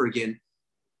 all over again.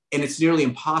 And it's nearly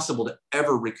impossible to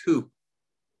ever recoup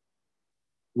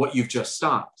what you've just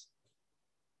stopped.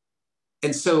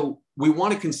 And so we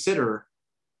want to consider,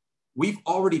 we've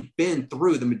already been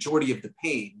through the majority of the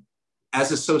pain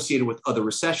as associated with other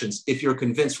recessions, if you're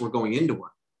convinced we're going into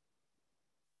one.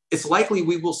 It's likely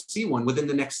we will see one within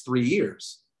the next 3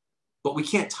 years, but we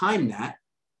can't time that.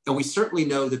 And we certainly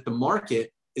know that the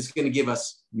market is going to give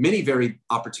us many varied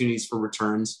opportunities for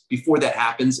returns before that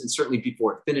happens, and certainly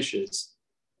before it finishes.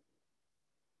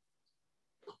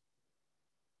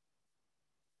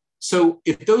 So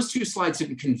if those two slides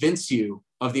didn't convince you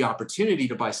of the opportunity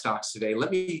to buy stocks today,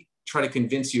 let me try to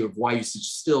convince you of why you should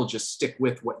still just stick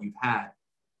with what you've had.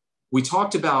 We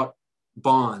talked about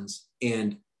bonds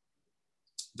and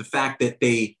the fact that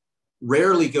they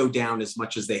rarely go down as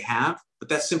much as they have, but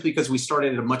that's simply because we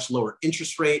started at a much lower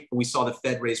interest rate and we saw the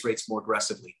Fed raise rates more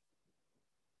aggressively.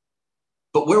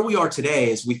 But where we are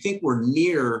today is we think we're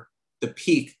near the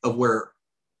peak of where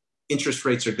interest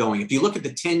rates are going. If you look at the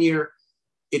 10-year,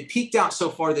 it peaked out so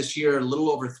far this year, a little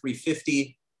over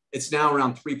 350. It's now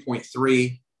around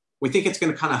 3.3. We think it's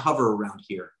going to kind of hover around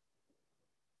here.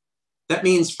 That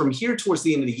means from here towards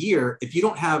the end of the year, if you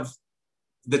don't have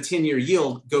the 10-year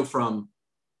yield go from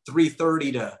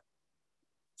 330 to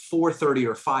 430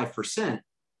 or 5%,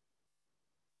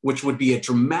 which would be a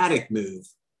dramatic move,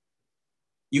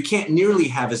 you can't nearly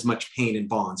have as much pain in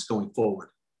bonds going forward.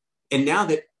 And now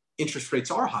that interest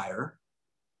rates are higher,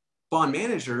 bond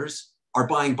managers are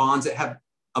buying bonds that have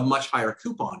a much higher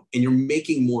coupon, and you're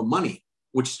making more money,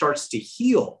 which starts to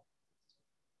heal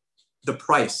the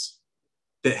price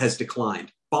that has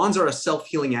declined. Bonds are a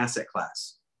self-healing asset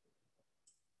class.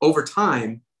 Over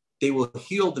time, they will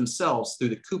heal themselves through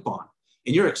the coupon.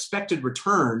 And your expected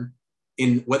return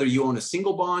in whether you own a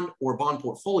single bond or bond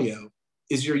portfolio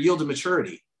is your yield to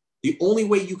maturity. The only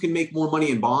way you can make more money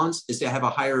in bonds is to have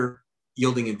a higher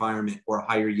yielding environment or a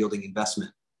higher yielding investment.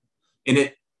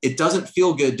 And it doesn't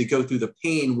feel good to go through the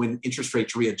pain when interest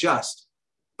rates readjust.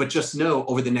 But just know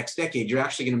over the next decade, you're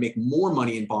actually going to make more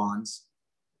money in bonds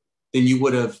than you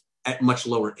would have at much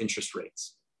lower interest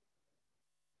rates.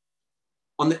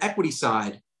 On the equity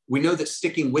side, we know that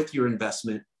sticking with your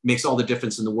investment makes all the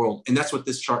difference in the world. And that's what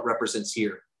this chart represents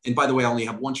here. And by the way, I only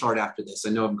have one chart after this.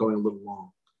 I know I'm going a little long.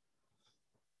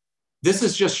 This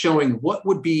is just showing what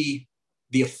would be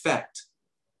the effect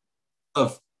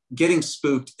of getting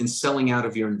spooked and selling out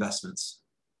of your investments.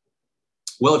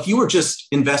 Well, if you were just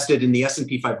invested in the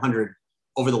S&P 500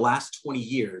 over the last 20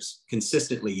 years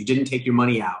consistently, you didn't take your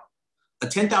money out, a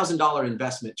 $10,000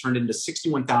 investment turned into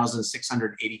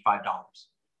 $61,685.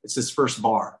 It's this first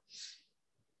bar.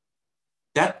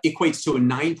 That equates to a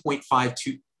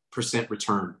 9.52%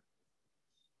 return.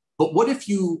 But what if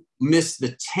you miss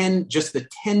just the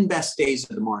 10 best days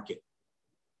of the market?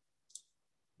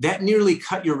 That nearly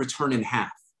cut your return in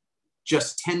half,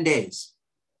 just 10 days.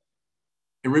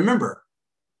 And remember,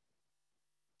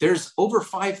 there's over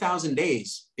 5,000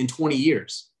 days in 20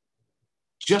 years.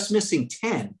 Just missing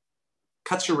 10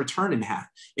 cuts your return in half.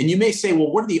 And you may say,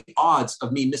 well, what are the odds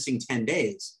of me missing 10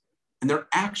 days? And they're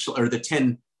actually, or the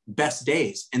 10 best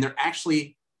days, and they're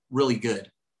actually really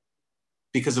good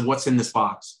because of what's in this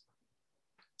box.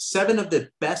 7 of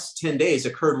the best 10 days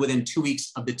occurred within 2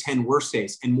 weeks of the 10 worst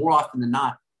days. And more often than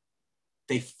not,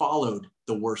 they followed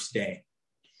the worst day.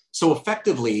 So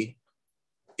effectively,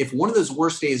 if one of those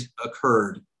worst days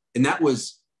occurred, and that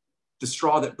was the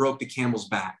straw that broke the camel's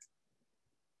back,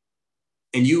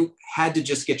 and you had to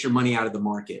just get your money out of the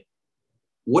market,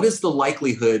 what is the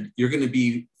likelihood you're going to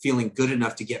be feeling good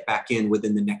enough to get back in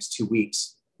within the next 2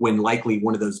 weeks when likely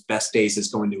one of those best days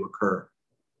is going to occur?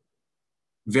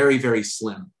 Very, very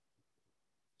slim.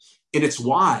 And it's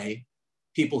why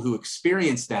people who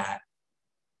experience that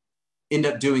end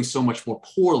up doing so much more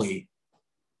poorly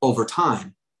over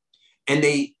time. And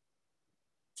they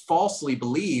falsely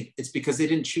believe it's because they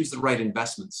didn't choose the right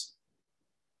investments.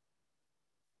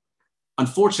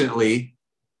 Unfortunately,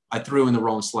 I threw in the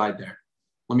wrong slide there.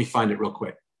 Let me find it real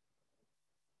quick.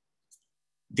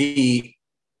 The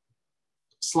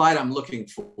slide I'm looking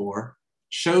for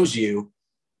shows you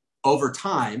over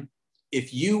time,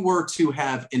 if you were to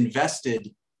have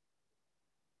invested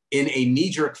in a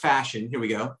knee-jerk fashion, here we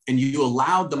go, and you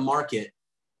allowed the market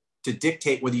to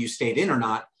dictate whether you stayed in or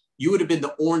not, you would have been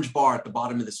the orange bar at the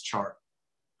bottom of this chart.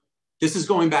 This is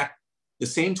going back the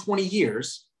same 20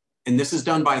 years, and this is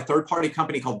done by a third-party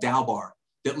company called Dalbar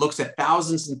that looks at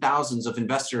thousands and thousands of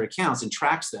investor accounts and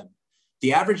tracks them.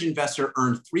 The average investor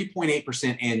earned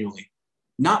 3.8% annually,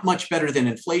 not much better than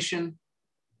inflation,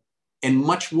 and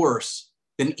much worse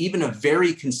than even a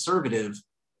very conservative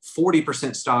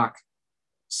 40% stock,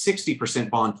 60%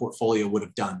 bond portfolio would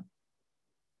have done.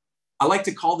 I like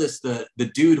to call this the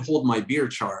dude hold my beer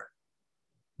chart,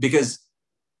 because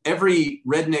every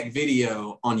redneck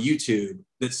video on YouTube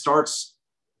that starts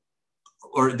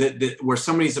or where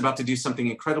somebody's about to do something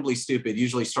incredibly stupid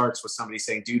usually starts with somebody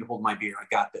saying, dude, hold my beer, I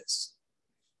got this.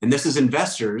 And this is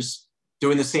investors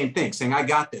doing the same thing, saying, I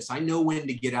got this. I know when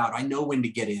to get out. I know when to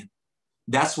get in.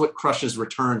 That's what crushes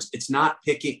returns. It's not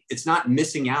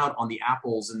missing out on the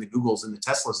Apples and the Googles and the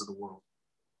Teslas of the world.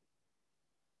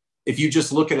 If you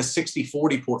just look at a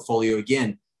 60-40 portfolio,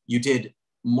 again, you did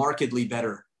markedly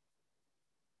better.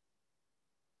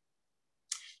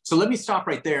 So let me stop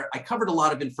right there. I covered a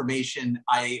lot of information.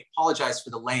 I apologize for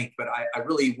the length, but I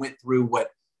really went through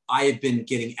what I have been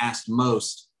getting asked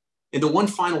most. And the one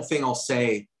final thing I'll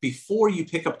say before you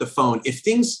pick up the phone, if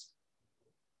things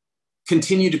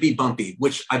continue to be bumpy,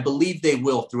 which I believe they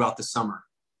will throughout the summer,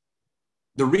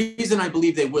 the reason I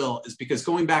believe they will is because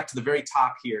going back to the very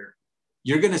top here,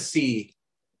 you're going to see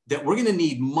that we're going to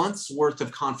need months worth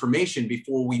of confirmation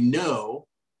before we know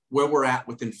where we're at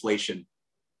with inflation.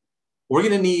 We're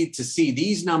going to need to see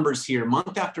these numbers here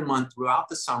month after month throughout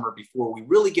the summer before we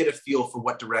really get a feel for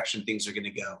what direction things are going to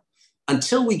go.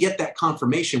 Until we get that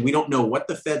confirmation, we don't know what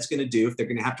the Fed's going to do, if they're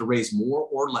going to have to raise more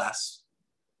or less.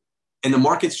 And the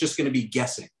market's just going to be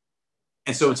guessing.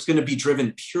 And so it's going to be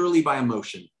driven purely by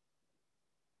emotion.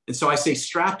 And so I say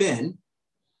strap in.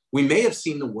 We may have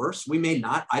seen the worst. We may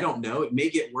not. I don't know. It may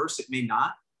get worse. It may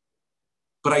not.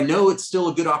 But I know it's still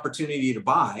a good opportunity to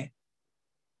buy.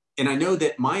 And I know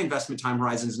that my investment time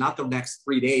horizon is not the next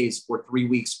 3 days or 3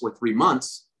 weeks or 3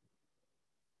 months,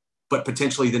 but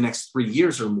potentially the next 3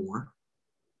 years or more.